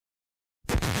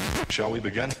Shall we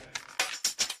begin?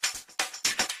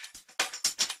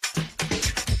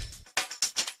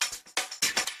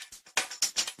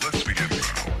 Let's begin now.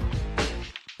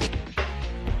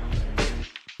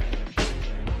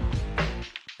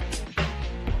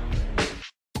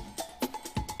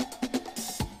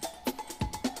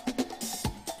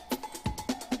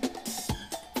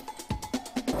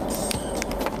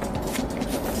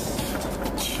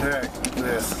 Check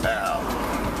this out.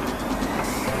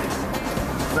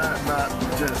 Is that not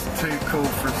just too cool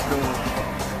for school?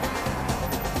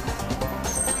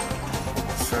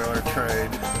 Sailor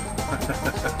trade.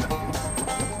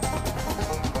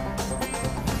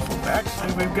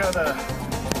 Actually, we've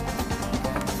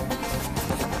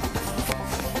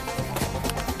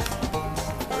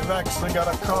actually got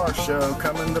a car show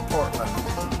coming to Portland.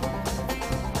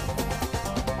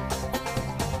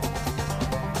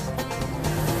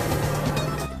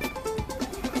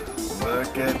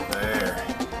 Look at there.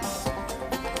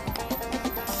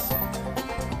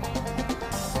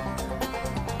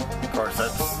 Of course,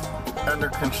 that's under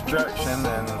construction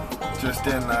and just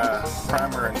in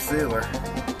primer and sealer.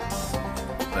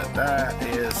 But that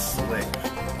is slick.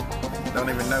 Don't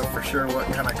even know for sure what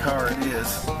kind of car it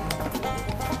is.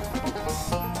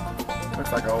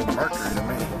 Looks like an old Mercury to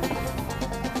me.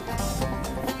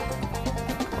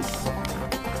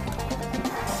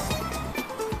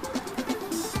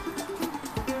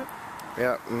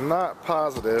 Yeah, not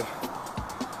positive,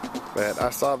 but I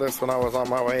saw this when I was on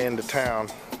my way into town,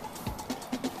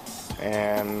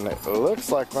 and it looks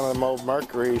like one of them old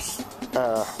Mercuries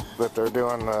that they're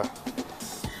doing the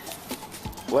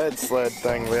lead sled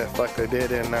thing with, like they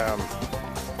did in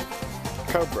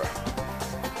Cobra.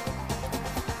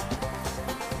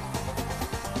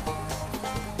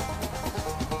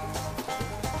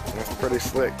 It's pretty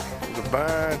slick. There's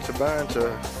a bunch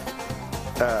of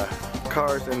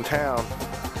cars in town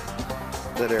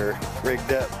that are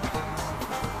rigged up.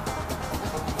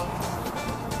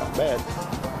 Not bad.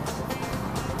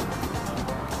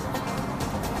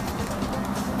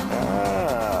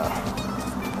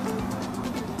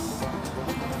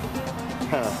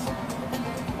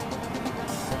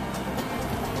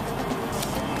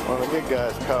 One of the good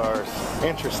guys' cars.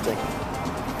 Interesting.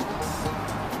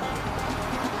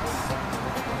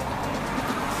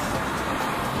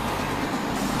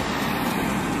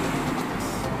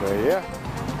 But yeah,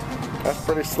 that's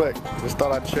pretty slick. Just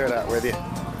thought I'd share that with you.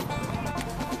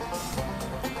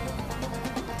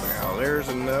 Now there's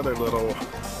another little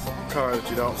car that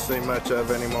you don't see much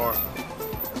of anymore.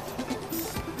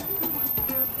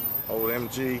 Old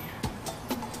MG.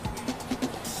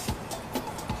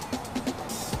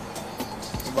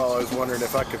 I've always wondered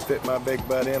if I could fit my big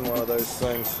butt in one of those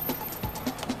things.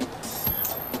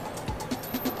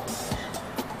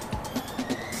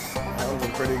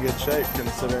 In pretty good shape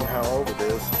considering how old it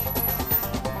is.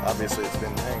 Obviously it's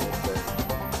been hanging, but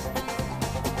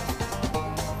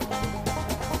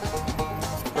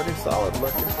it's pretty solid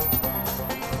looking.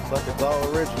 Looks like it's all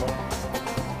original.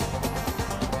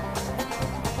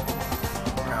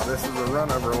 Now this is a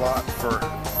runover lot for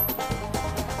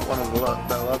one of the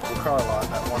local car lot,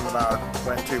 that one that I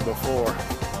went to before.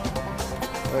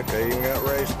 Okay, you got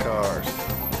race cars.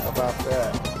 How about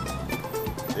that?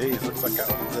 Geez, looks like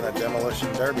I was in a demolition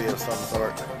derby of some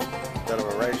sort instead of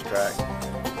a racetrack.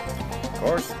 Of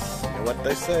course, you know what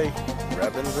they say,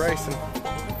 rubbin's racing.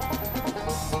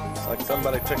 Looks like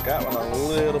somebody took that one a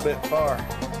little bit far.